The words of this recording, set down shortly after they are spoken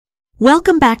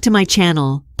Welcome back to my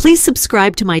channel. Please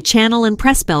subscribe to my channel and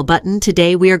press bell button.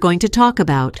 Today we are going to talk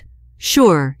about.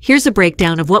 Sure, here's a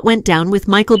breakdown of what went down with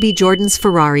Michael B. Jordan's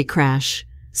Ferrari crash.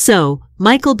 So,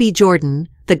 Michael B. Jordan,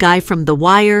 the guy from The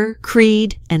Wire,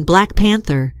 Creed, and Black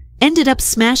Panther, ended up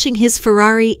smashing his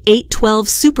Ferrari 812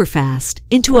 Superfast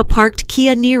into a parked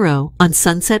Kia Niro on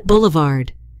Sunset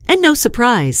Boulevard. And no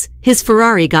surprise, his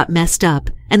Ferrari got messed up,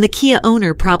 and the Kia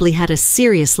owner probably had a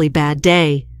seriously bad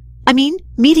day. I mean,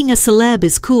 meeting a celeb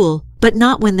is cool, but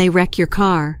not when they wreck your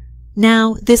car.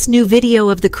 Now, this new video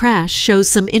of the crash shows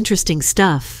some interesting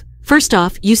stuff. First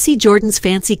off, you see Jordan's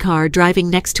fancy car driving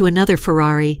next to another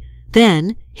Ferrari.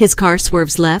 Then, his car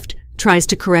swerves left, tries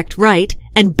to correct right,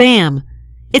 and bam!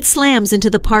 It slams into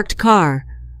the parked car.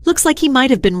 Looks like he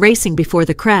might have been racing before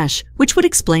the crash, which would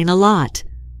explain a lot.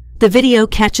 The video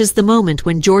catches the moment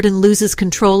when Jordan loses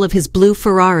control of his blue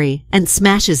Ferrari and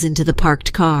smashes into the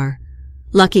parked car.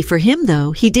 Lucky for him,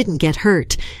 though, he didn't get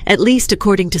hurt, at least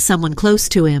according to someone close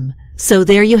to him. So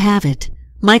there you have it.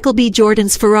 Michael B.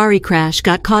 Jordan's Ferrari crash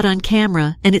got caught on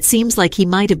camera, and it seems like he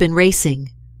might have been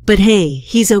racing. But hey,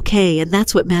 he's okay, and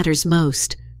that's what matters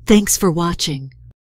most. Thanks for watching.